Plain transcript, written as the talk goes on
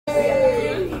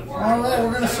Alright, we're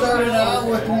going to start it out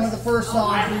with one of the first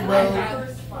songs we wrote.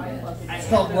 It's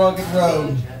called Rugged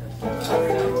Road.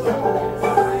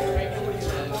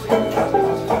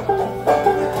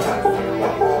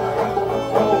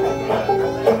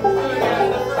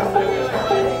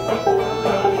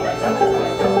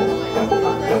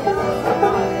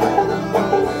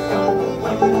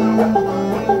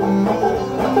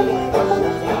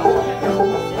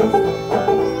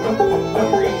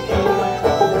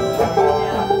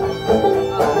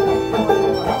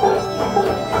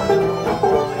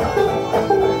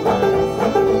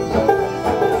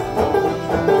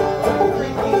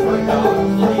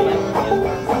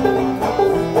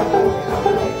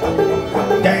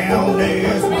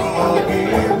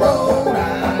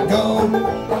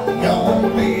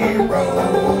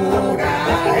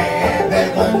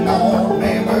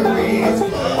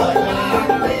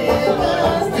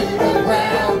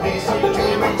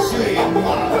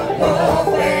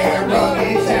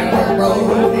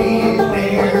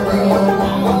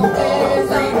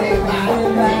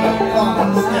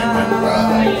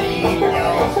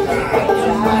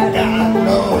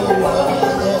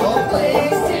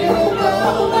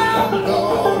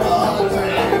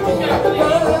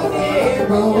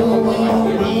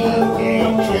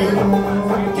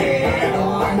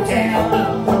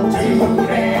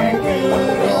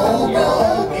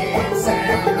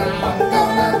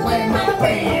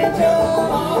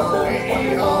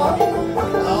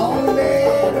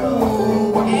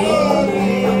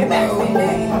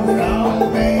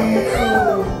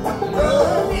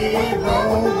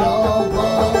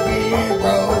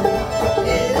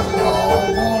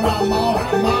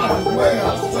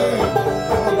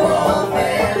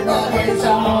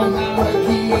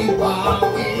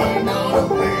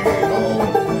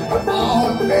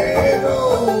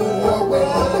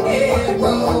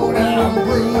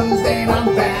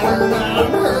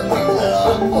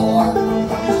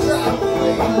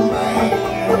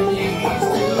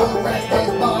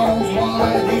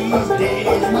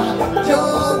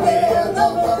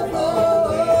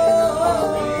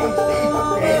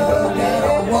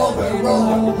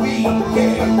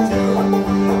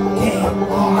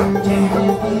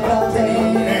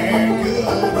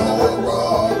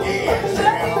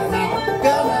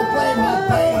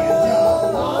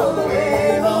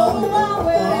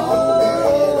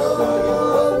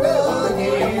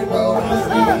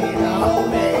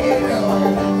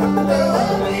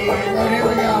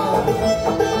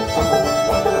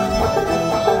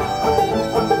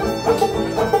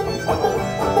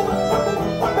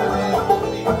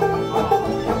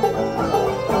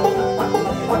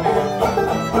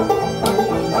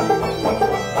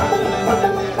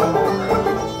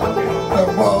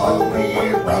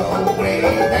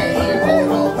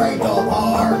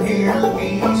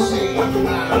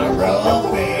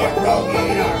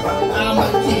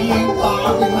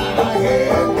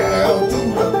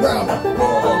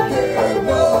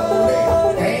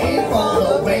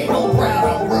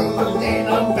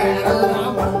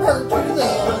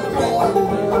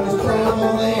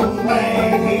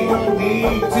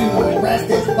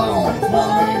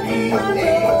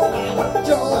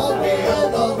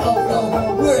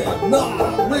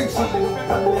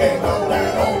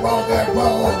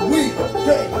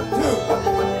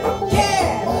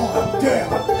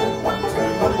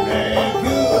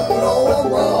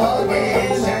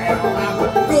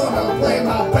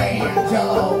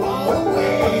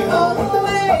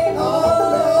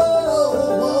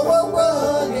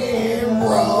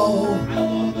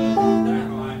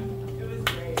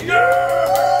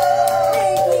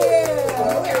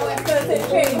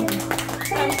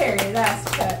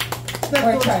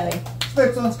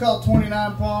 Next one's called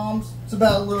 29 Palms. It's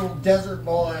about a little desert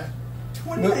boy.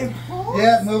 29 Palms?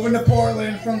 Yeah, moving to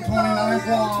Portland from 29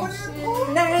 Palms.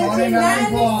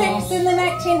 1996 in the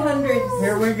 1900s.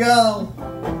 Here we go.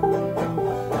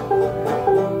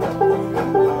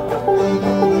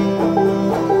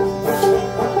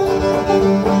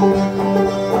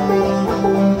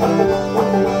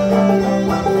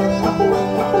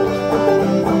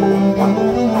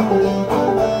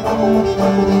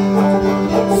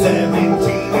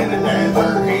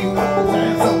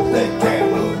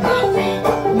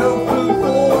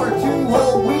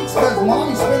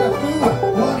 Mommy spent her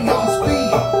food, money on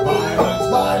speed. Violence,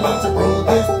 violence, rule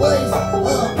this place.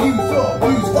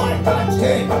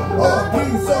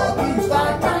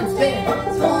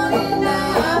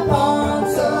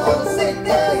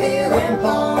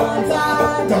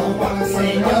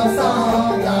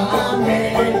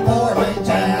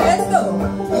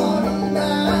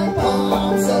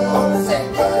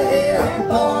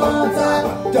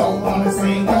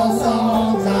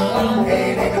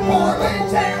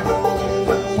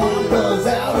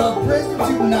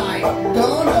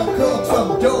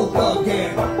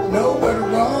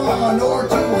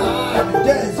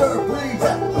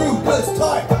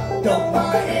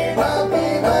 up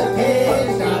in a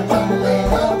cage, not tumbling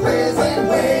the prison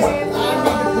ways. I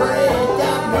need to break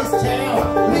out this town,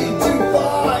 need to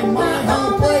find my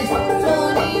home place.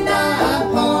 29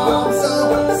 Palms, so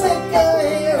sick of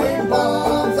hearing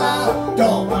bombs. I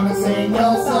don't wanna sing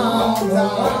your songs,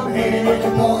 I'm headed to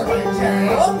Portland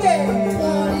town. Okay.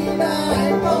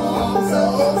 29 Palms, so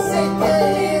sick of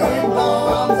hearing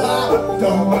bombs. I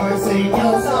don't wanna sing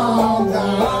your songs,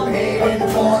 I'm headed to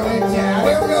Portland town.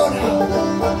 Here we go now.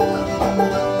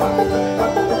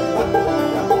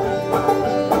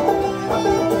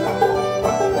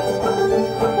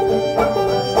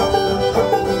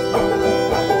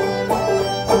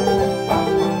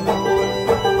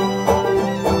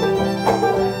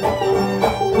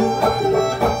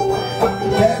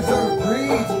 Desert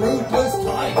breeds ruthless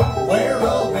type, wear a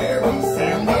very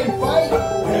sounding fight.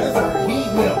 Desert heat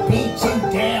will beat you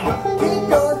down, keep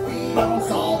your feet on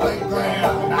solid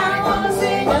ground. I wanna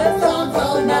sing a song so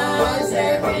nice,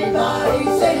 everybody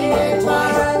sing it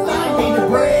twice. I need to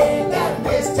break out of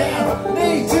this town,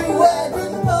 need to head to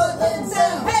the Portland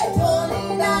sound. Hey,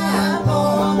 29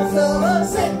 Palms, so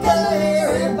sick of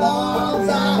hearing bombs.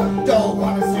 I don't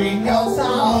wanna sing your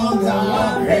songs,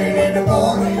 I'm headed to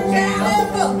Portland town.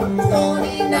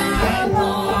 29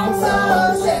 Palms, so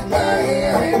sick of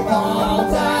hearing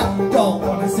bombs. I don't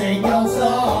wanna sing your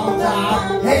songs,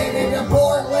 I'm headed to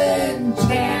Portland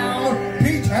town.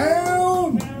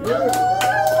 P-Town!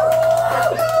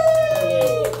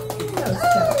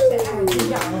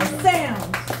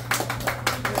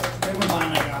 Never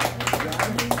mind, I got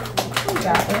it. We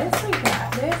got this.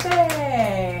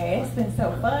 Hey, it's been so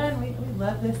fun. We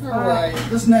love this part. Alright,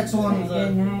 this next one is Good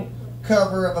a night.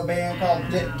 cover of a band called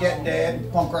Get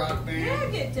Dead, punk rock band. Yeah,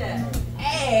 get that.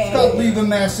 It's called Hey. Leave a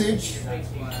Message.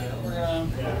 We're gonna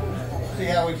see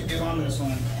how we can do on this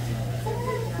one.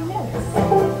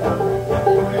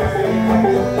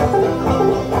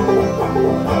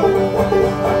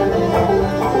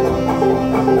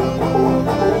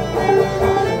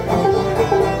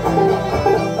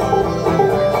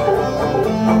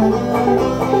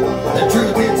 The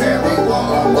truth hits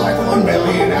everyone like 1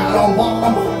 million out on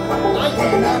bomb. I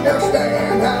can't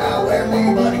understand how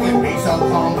everybody can be so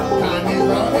calm. Time is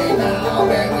running out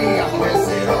and we all just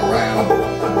sit around.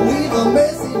 Leave a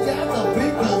message at the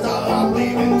beat 'cause I'm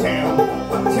leaving town.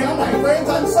 Tell my friends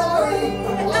I'm sorry,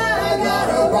 I got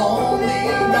a wrong.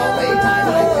 The only time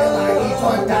I feel like he's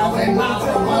 1,000 miles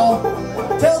from home.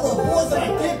 Tell the boys that I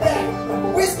get back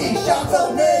whiskey shots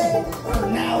all day. For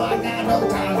now I got no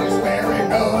time to spare and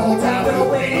no time to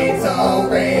wait. So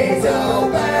raise your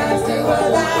glass to a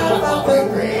life off the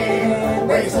grid.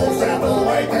 Raise those sample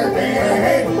like they're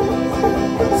dead.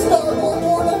 Starboard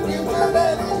for the future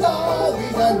that is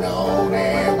always unknown.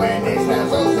 And when this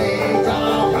vessel sinks,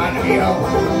 I'll find me home.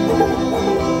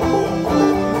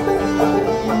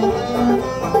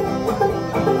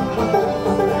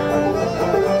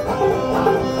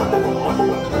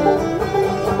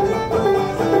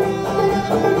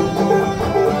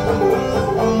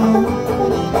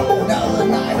 Another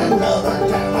night, another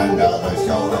town, another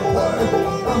show to play.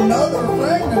 Another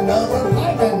friend, another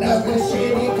pipe, another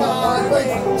shitty car.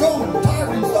 Drunk, tired,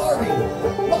 and starving.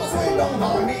 Lost with no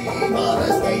money, but a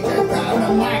stage, a crowd,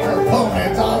 a microphone.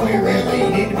 That's all we really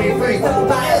need to be free. So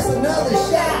buy us another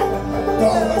shot.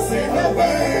 Throw us in the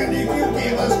van if you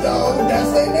give us no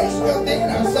destination. Go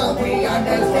dinner, some beyond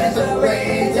this desert.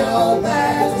 Raise your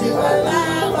glass to a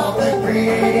life off the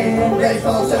grid. Raise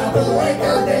those sample like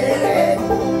they're dead.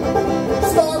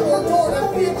 Starboard toward a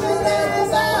future that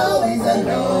is always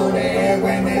unknown. And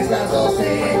when this vessel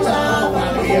sinks, I'll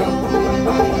find you.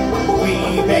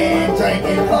 We've been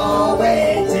drinking for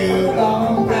way too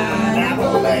long.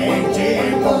 Pineapple and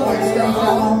gin going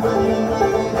strong.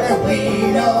 And we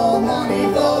no money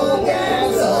for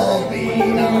gas, so we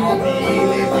don't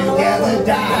live together,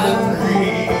 die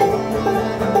free.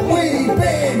 We've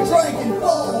been drinking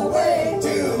for way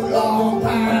too long.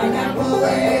 Pineapple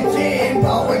and gin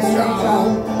going strong.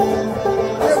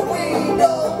 And we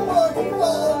no money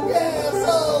for gas,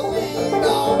 so we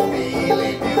don't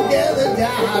live together,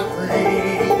 die free.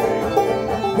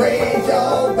 Raise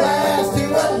your glass to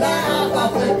a life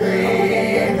off the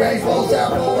grid. Raise full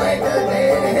sample anchor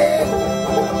dead.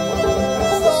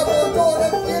 Starboard toward a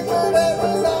future that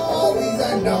was always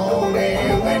unknown.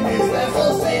 And when this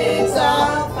vessel sinks,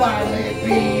 I'll finally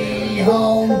be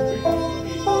home.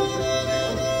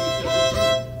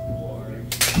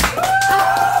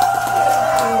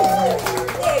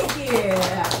 Thank you.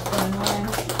 That was a fun one.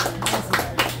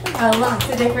 We got lots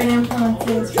of different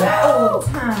influences from old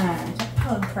time to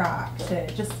punk rock to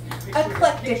just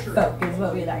eclectic folk is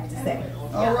what we like to say.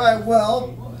 All right,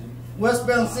 well,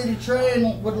 Westbound City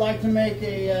Train would like to make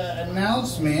a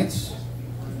announcement.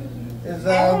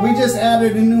 We just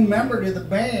added a new member to the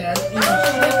band. He's been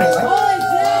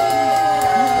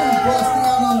busting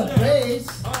out on the bass,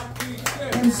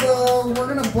 and so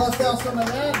we're gonna bust out some of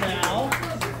that now.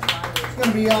 It's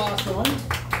gonna be awesome.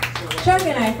 Chuck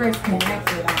and I first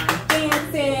connected on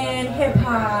dancing, hip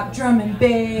hop, drum and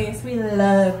bass. We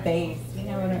love bass. You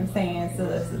know what I'm saying? So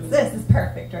this is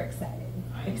perfect. We're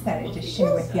excited to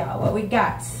share with y'all what we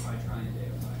got.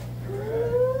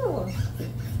 Ooh.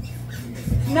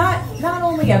 Not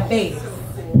only a bass,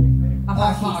 a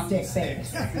hockey stick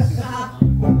bass.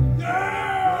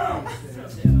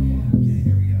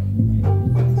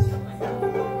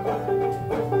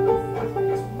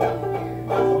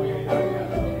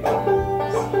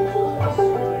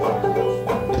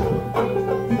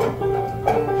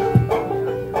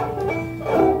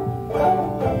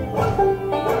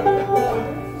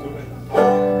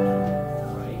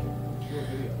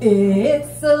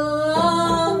 It's a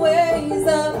long ways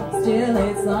up, still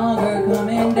it's longer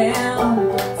coming down.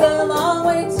 It's a long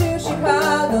way to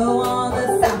Chicago on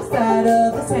the south side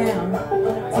of the town.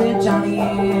 To Johnny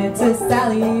and to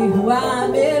Sally, who I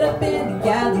met up in the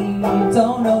alley.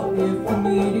 Don't know if we'll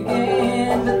meet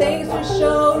again, but thanks for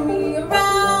showing me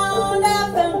around.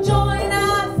 I found joy and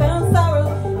I found sorrow,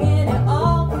 and it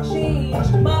all could change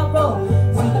tomorrow.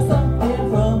 So there's something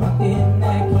from within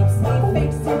that keeps me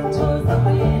facing towards the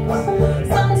wind.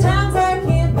 Sometimes I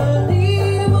can't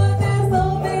believe what this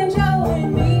old banjo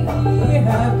and me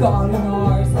have gotten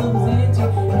ourselves into,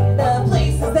 and the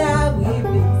places that we've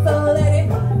been. So let it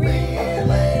rip,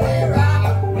 let it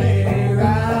rock, let it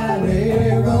ride, let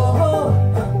it roll.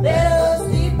 Let us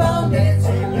keep on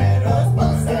dancing, let us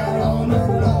bust out on the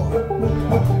floor.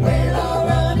 When our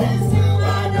run is through,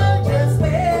 I know just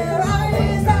where I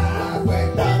reside,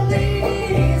 with the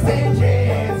ladies and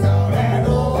gents on that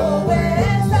old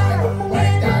west side.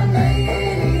 With the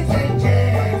ladies and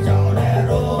gents on that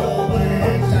old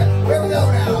west side. Here we go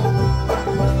now.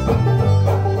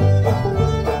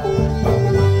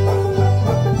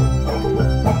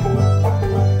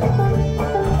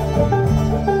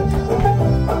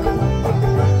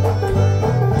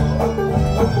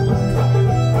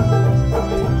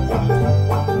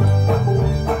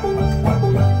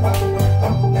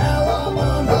 Now I'm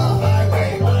on the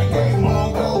highway like a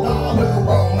Mongol dog who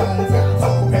runs out. So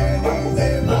pennies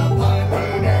in my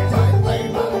pocket as I play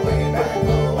my way back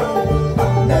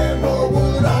home. Never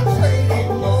would I trade it,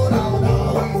 Lord, I would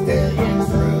always tell you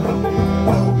true.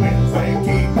 The wheels they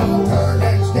keep on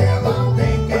turning, still I'm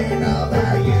thinking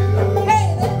about you. Hey,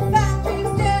 the factory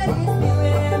steady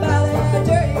spewing by that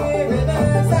dirty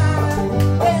riverside.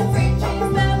 When free trees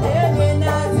smell their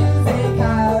midnight to say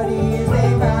coyotes they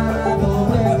cry, though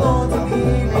they're old to be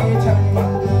returning.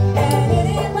 And it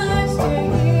ain't much to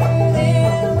hear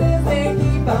them wheels they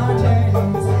keep on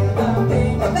turning. Still I'm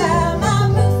thinking about my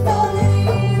Mussolini.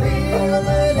 We'll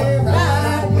let it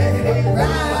ride, let it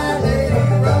ride, let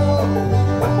it roll.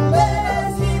 Let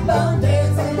us keep on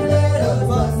dancing, let us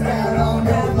bust out on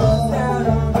the floor.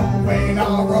 When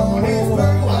our road is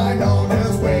through, I know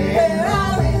this where I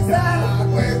reside,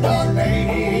 with the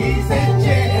ladies and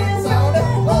gents on the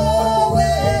old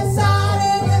west side.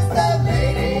 And it's the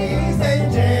ladies and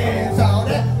gents on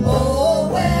the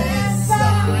old west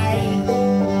side.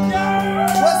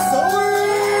 What's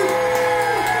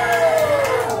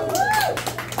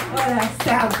What a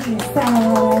Southeast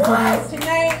side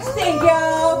tonight. Thank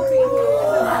y'all for being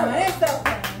here. It's so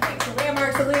fun. Thanks to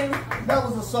Saloon. That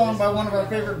was a song by one of our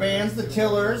favorite bands, the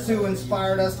Killers, who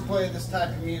inspired us to play this type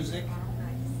of music.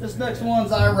 This next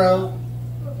one's I wrote.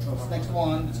 This next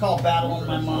one, it's called Battle in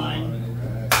My Mind.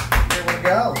 Here we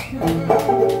go.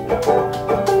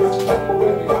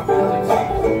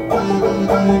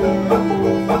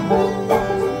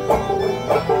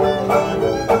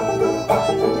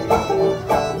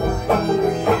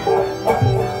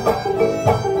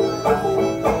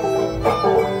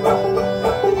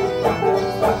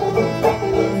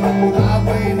 I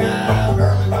went out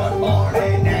early one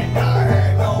morning and I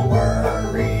had no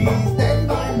worries. Then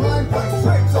my mind played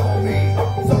tricks on me,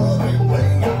 suddenly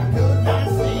I could not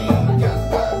see.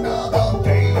 Just another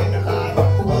day in the life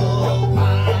of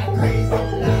my crazy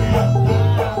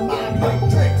life.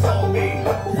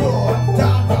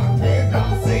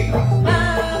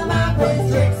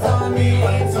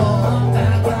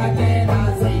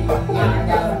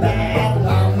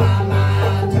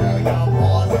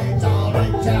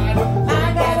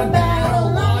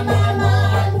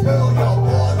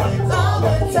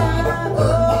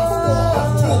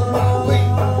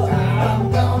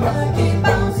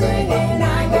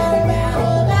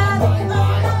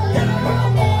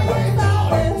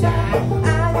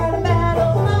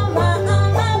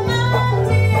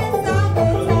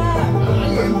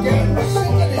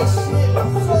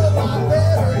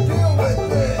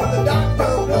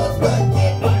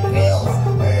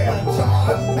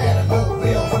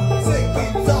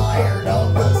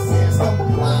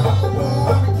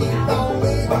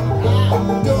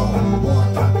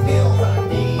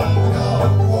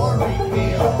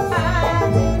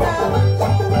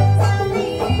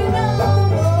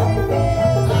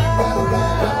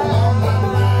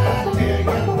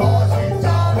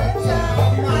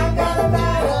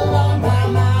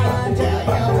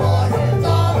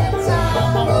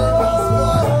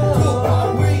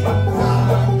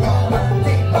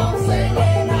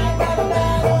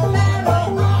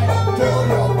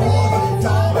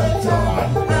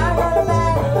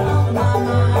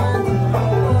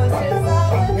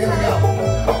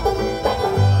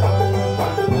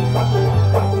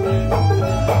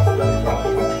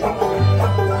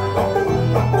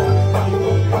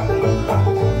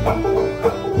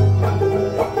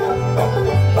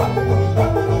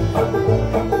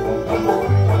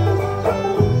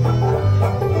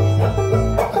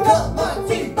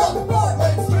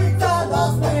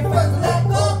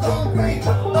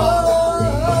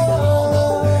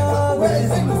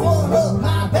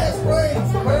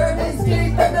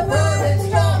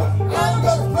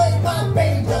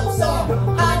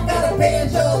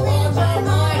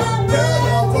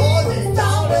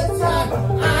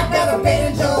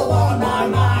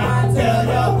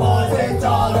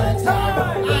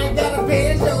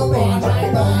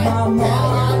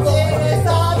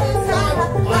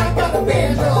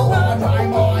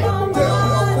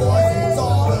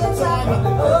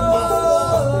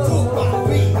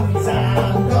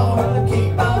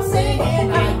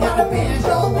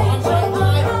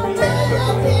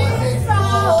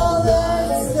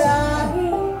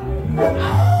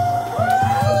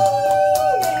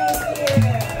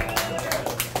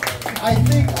 I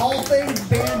think all things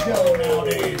banjo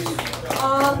nowadays.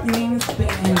 All things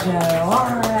banjo.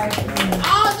 Alright.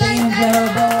 All things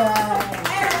banjo boy.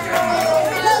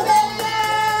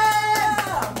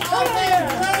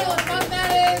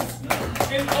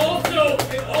 And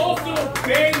also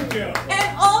banjo. And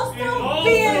also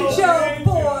banjo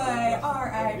boy.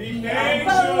 Alright.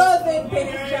 Beloved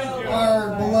banjo.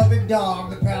 Our beloved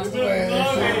dog that passed away.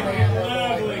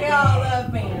 We all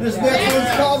love banjo. This next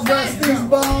one's called Rusty's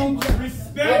Bones.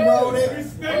 I wrote it.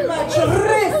 Much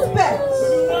respect.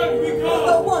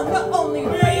 The one, the only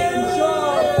banjo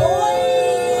boy.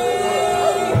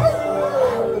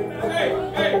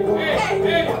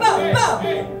 Hey, bow, bow.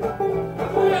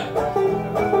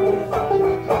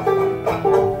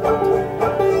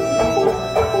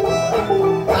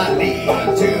 I need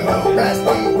to rest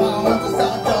these bones.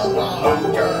 Such a long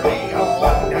journey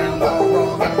all down the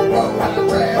road I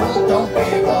travel. Don't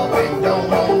give up and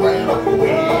don't unravel. We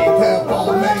kept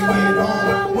on making it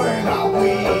home. We're not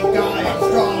weak, I am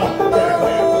strong. There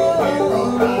will be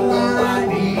road I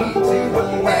need to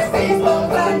rest these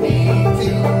bones. I need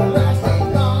to rest these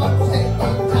bones. Sick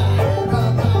and tired of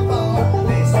my bones.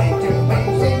 Listen to me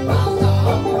sing my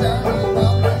song. Journey's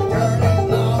long, the journey's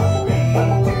long.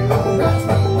 Need to rest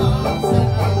these bones.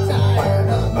 Sick and tired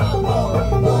of my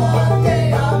bones. One day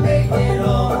I'll make it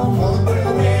home. Until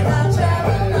then I'll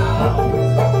travel on.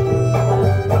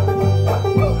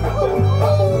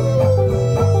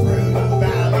 Through the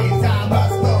valleys I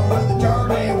must go. The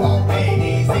journey won't be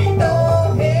easy. No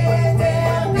head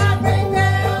down, not break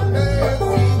down.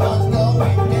 See what's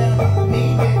going down.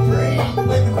 Need a drink,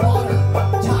 living water.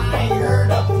 Tired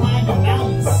of climbing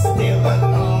mountains. Still a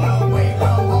long way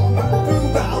from home. Through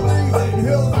valleys and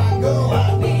hills I go. I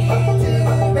need to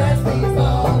rest these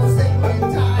bones. Sick and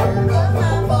tired of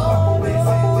my bones.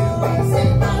 Listen to me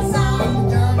sing my song.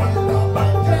 Journey's long, my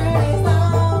journey's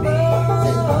long. Need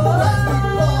to rest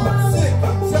these bones. Sick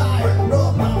and tired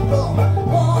of my bones.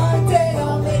 One day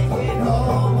I'll make it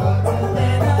home. Until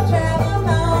then I'll travel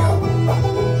on.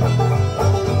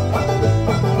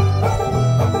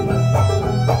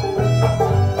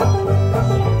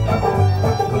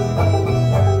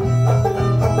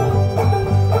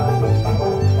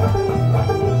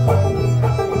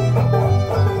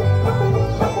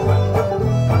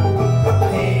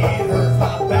 Head hurts,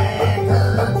 my back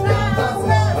hurts, thoughts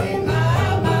running my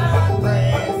mind.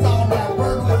 Press on that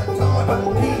word with a ton.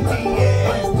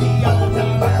 PTSD all the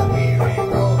time. That weary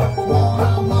road, one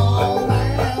I'm on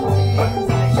mountains.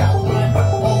 I shall climb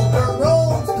all the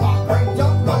roads, concrete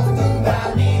jungles through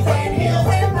valleys and hills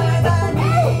and pines. I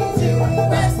need to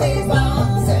rest these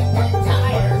bones. Sick and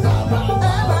tired of my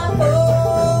bones.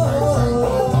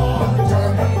 On the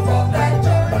journey from that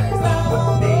journey's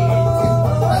long. Need to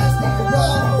rest these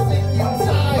bones. Sick and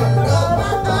tired of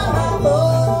my bones.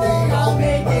 One day I'll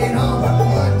make it home.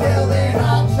 Until then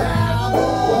I'll travel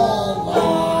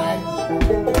on.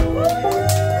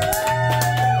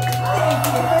 Thank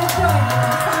you for joining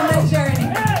us on the journey.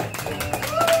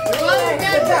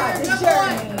 It's about the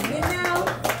journey, you know?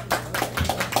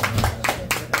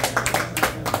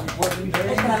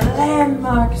 It's a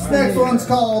landmark. This next one's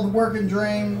called Work and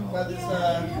Dream by this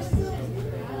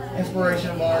inspiration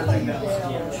of ours.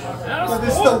 So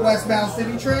this is the Westbound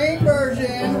City Train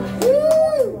version.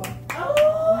 Woo!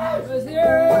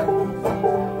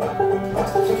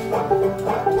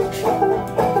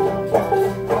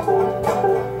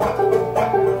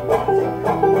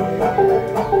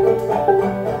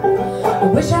 I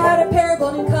wish I had a pair of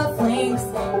golden cufflinks.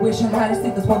 Wish I had a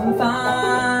suit that's woven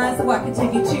fine, so I could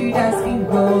take you to that ski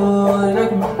road, and I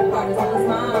can make your heart as well as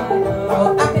mine.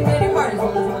 Oh, I can make your heart as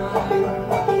well as mine.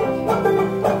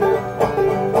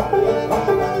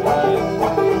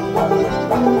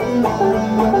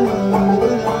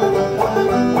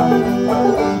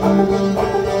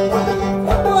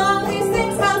 Well, all these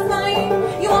things cost money.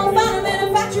 You won't find a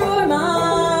manufacturer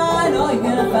mine. All you're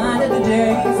gonna find are the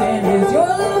days, and is your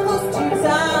little close to your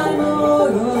time. Oh,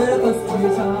 you're a little close to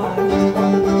your time.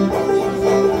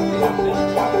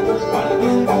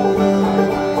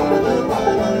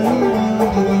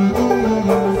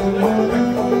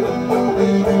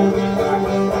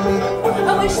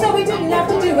 I wish that we didn't have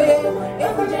to do it.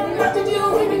 If we didn't have to do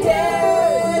it, we'd be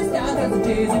dead. Now there's the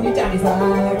days in your daddy's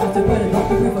life just to put a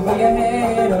leaky roof over your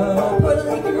head. Oh, put a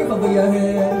leaky roof over your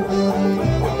head.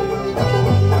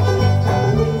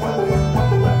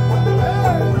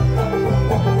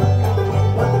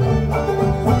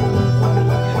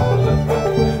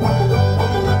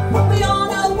 We all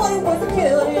know what it was that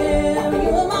killed him. You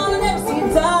and mama never see him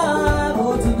die.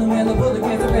 Oh, to the man that put the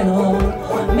cancer in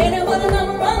him. Made him with a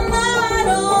number on line.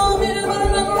 Oh, made him with a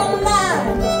number on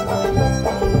line.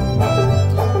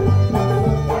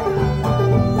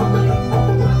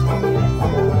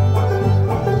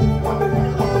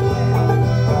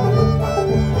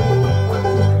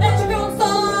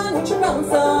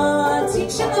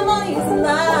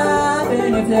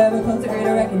 it's ever close to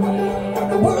greater reckoning.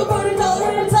 The world burning dollar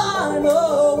at a time.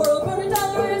 Oh, world burning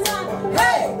dollar at a time.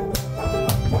 Hey!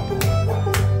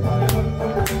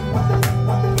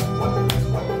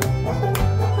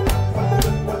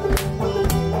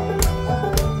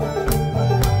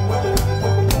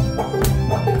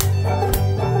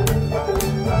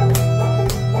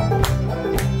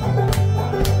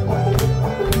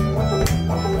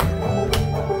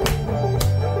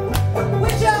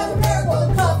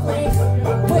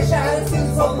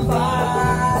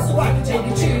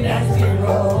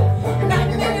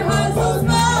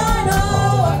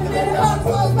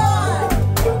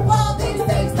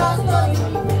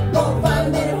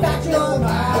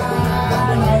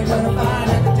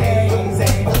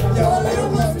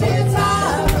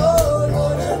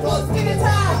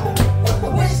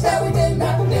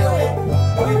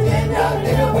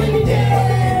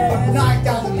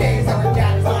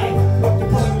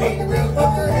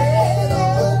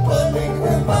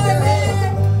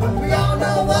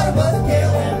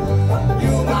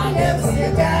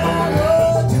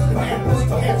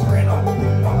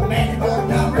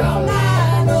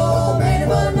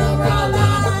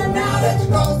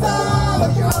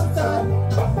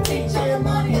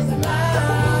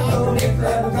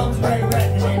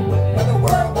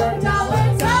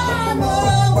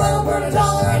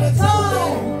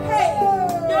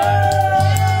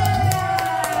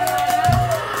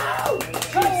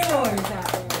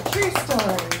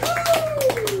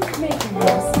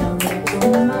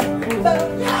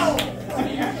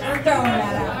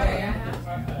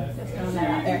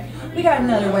 We got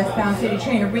another Westbound City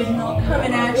Train original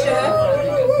coming at you.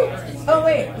 Oh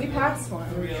wait, we passed one.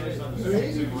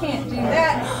 Can't do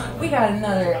that. We got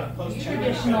another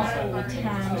traditional old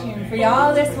time tune for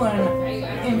y'all. This one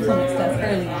influenced us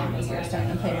early on as we were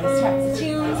starting to play those types of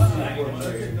tunes.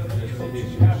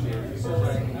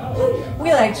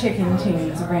 We like chicken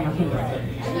tunes around here,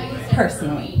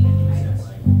 personally.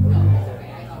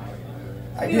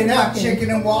 I did have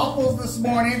chicken and waffles this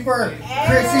morning for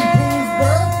Chrissy Pooh's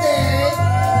birthday.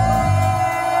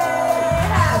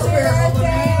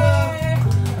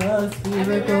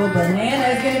 Spherical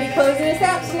Banana's gonna be closing us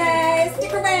out tonight.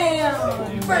 Stick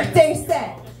around. Birthday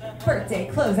set. Birthday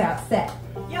closeout set.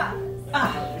 Yeah.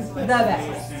 The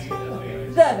best.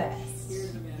 The best.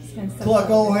 It's been so Pluck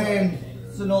old hand.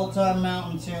 It's an old time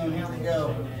mountain tune. Here we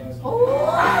go.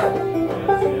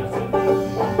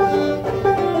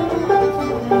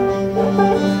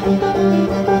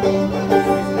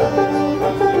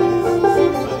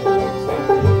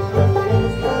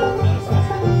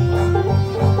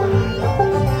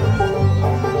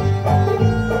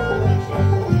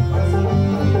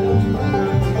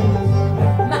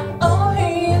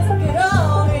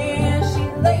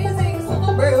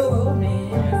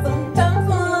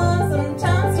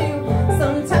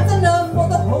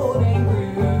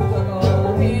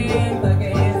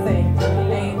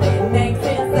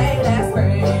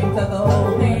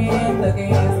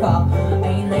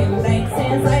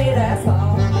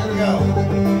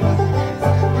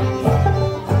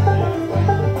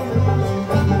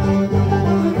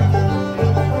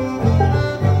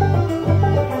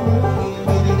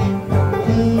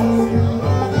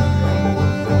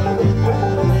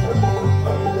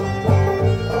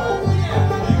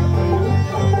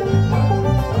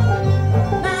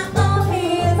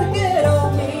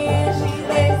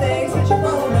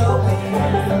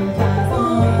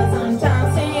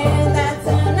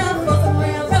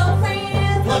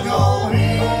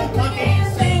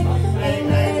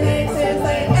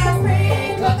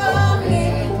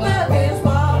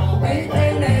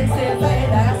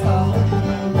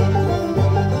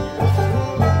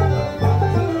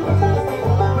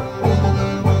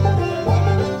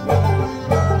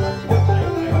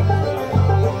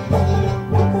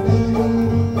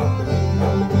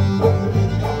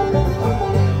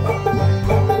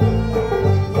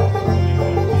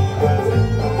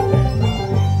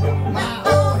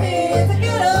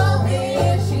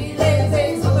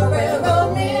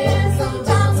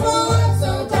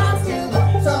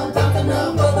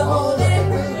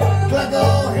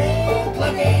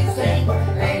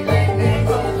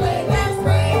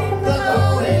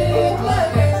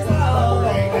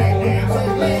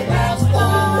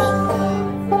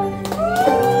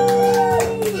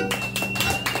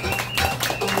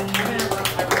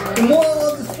 The moral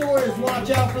of the story is watch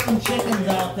out for them chickens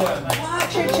out there.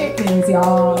 Watch your chickens,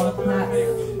 y'all.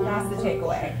 That's the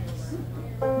takeaway.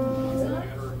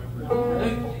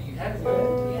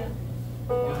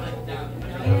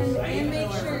 And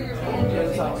make sure your banjo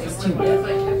is always tuned in.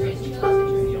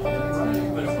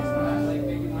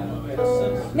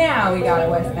 Now, now we got a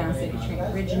Westbound City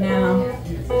Train Bridge now.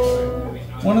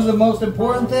 One of the most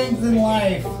important things in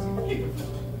life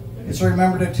is to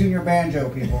remember to tune your banjo,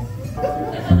 people.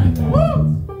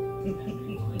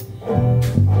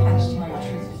 Hashtag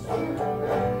truth.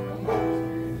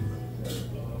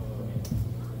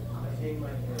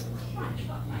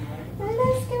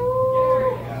 Let's go.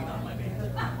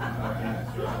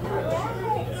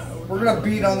 We're gonna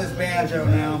beat on this banjo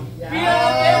now.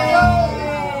 Yay!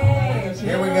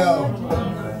 Here we go.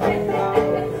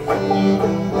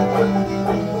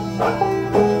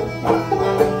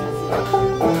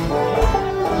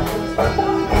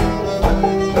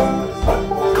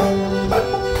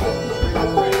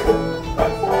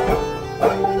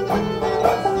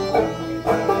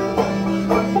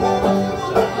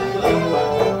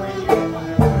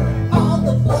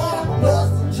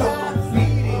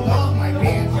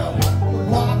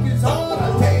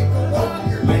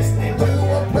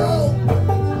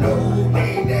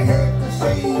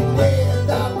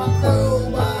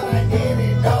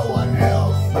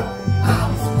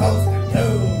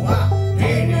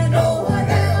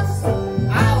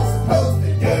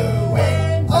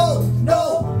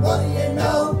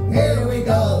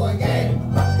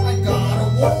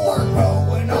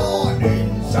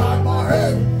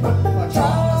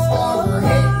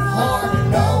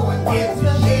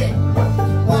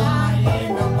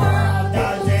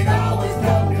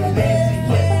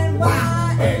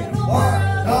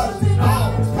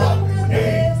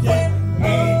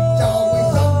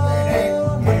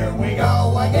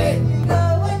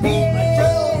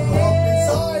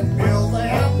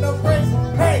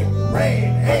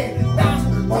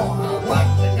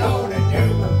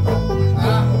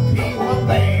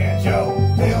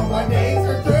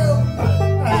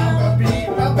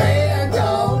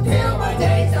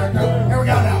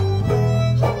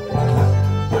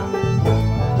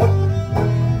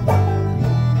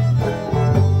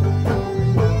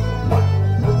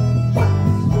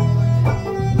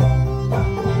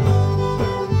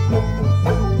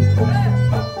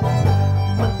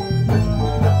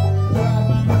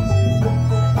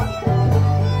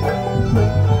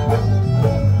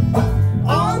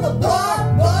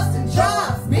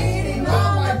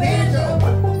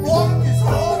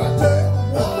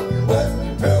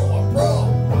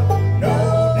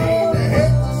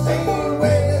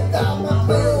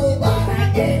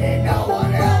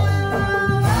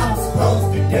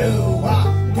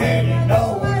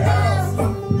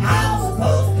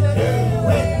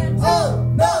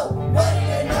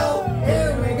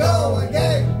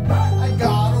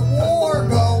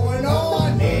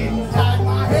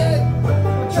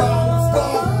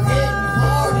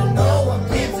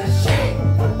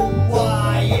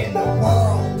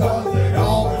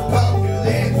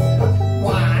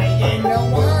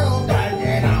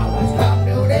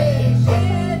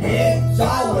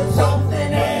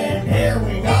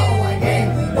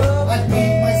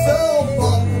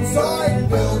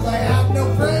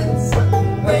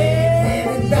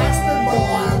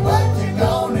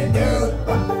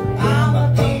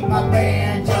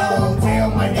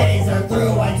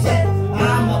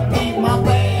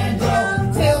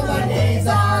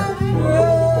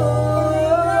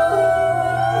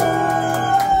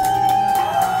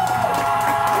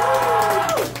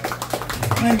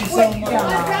 Thank you so much.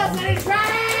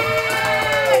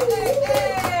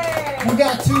 We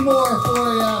got two more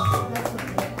for you.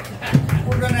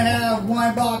 We're gonna have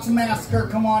Wine Box Massacre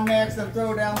come on next and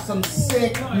throw down some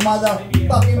sick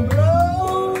motherfucking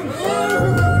blues.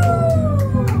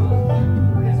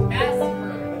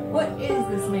 What is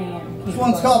this man? This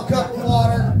one's called Cup of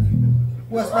Water.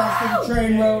 Westbound City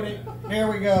Train wrote it. Here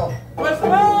we go.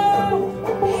 Westbound!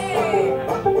 Yeah!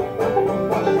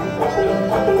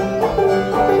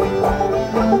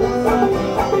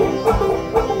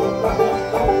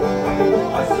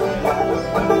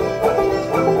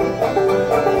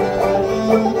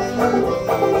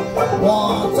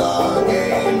 Once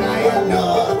again, I have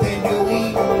nothing to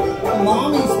eat.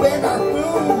 Mommy spent our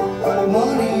food,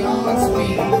 money on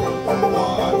speed.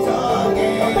 Once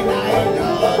again, I have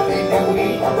nothing to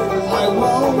eat. I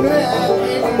won't have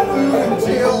any food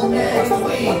until next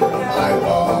week. I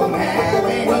won't have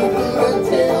any food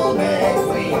until next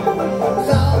week.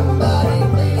 Somebody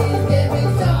please give me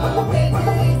something to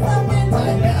eat. My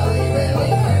belly really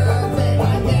hurts and I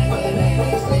can't get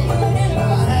any sleep.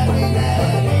 I haven't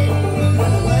had any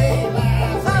food late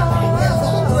last night. I guess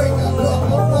I'll drink a cup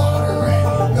of water and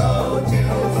go to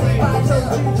sleep. I told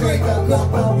you drink a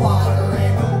cup of water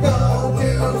and go to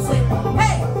sleep.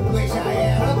 Hey! Wish I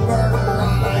had a burger.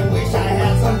 I wish I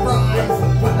had some fries.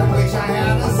 I wish I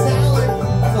had a salad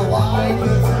so I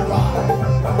could survive.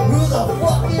 Who the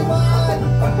fuck am I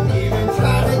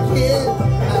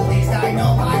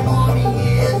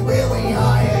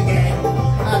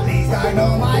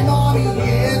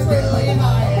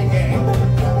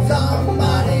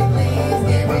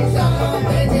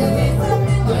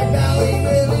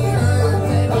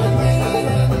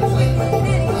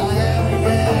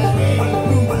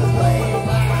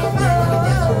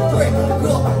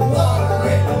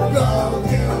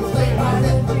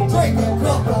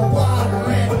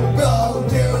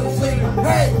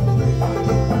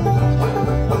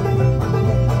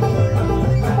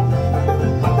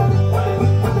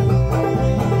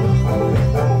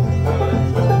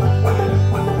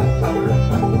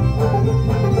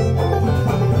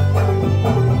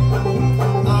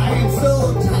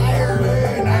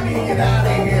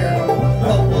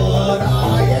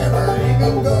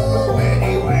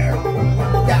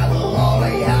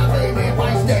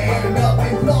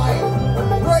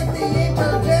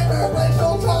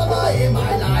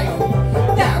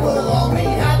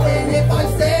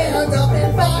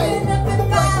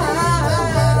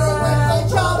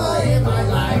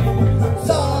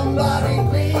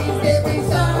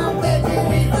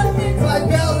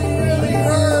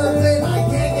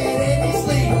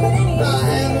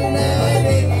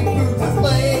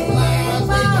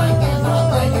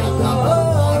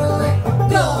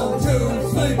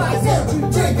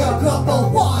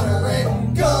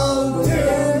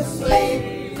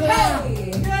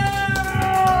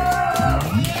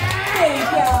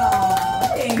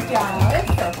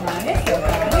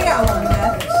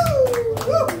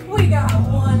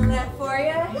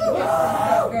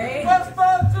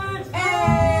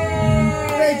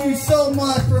so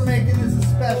much for making this a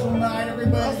special night.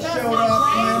 Everybody showed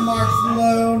up. Landmark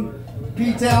Saloon.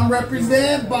 P-Town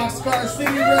represent. Boxcar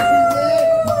City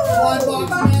represent. One Box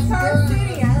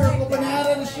Massacre. Purple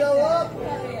Banana to show up.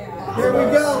 Here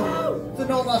we go. It's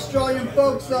an old Australian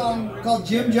folk song called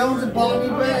Jim Jones and Botany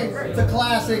Bay. It's a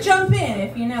classic. Jump in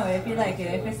if you know it, if you like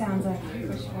it, if it sounds like what you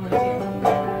want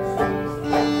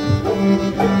to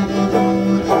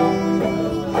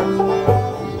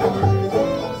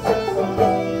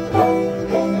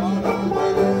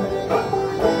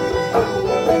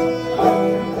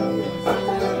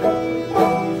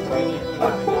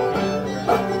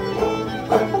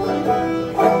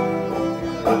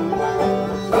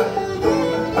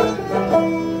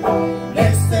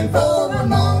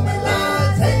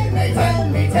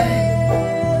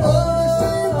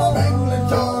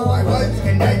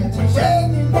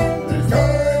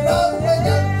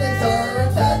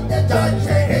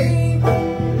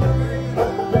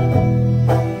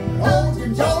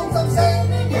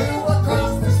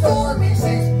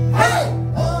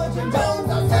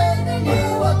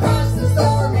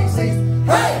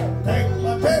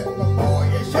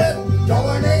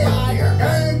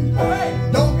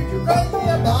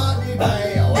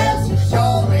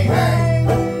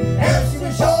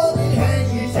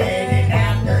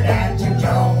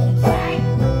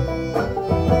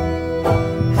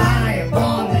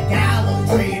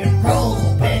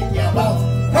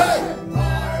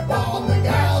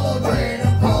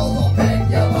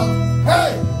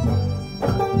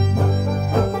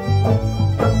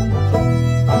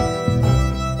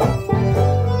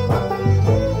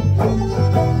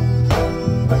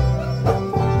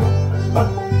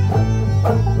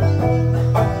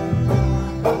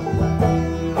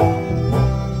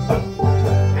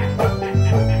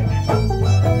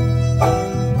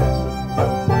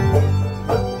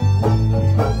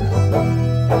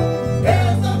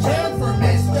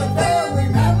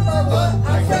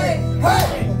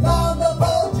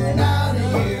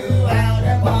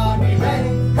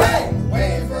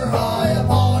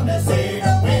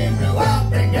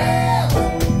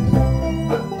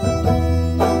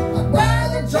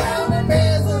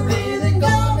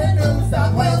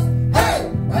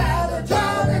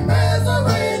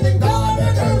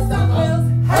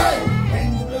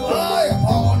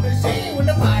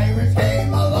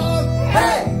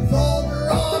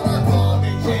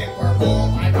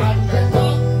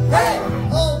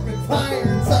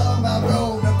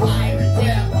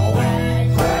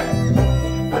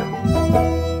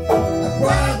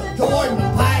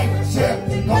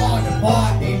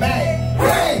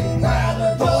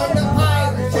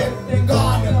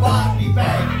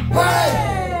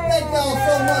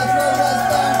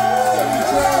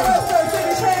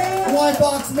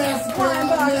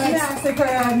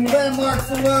Landmark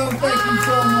Saloon, thank you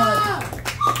so much.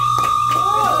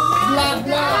 Blah,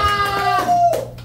 blah.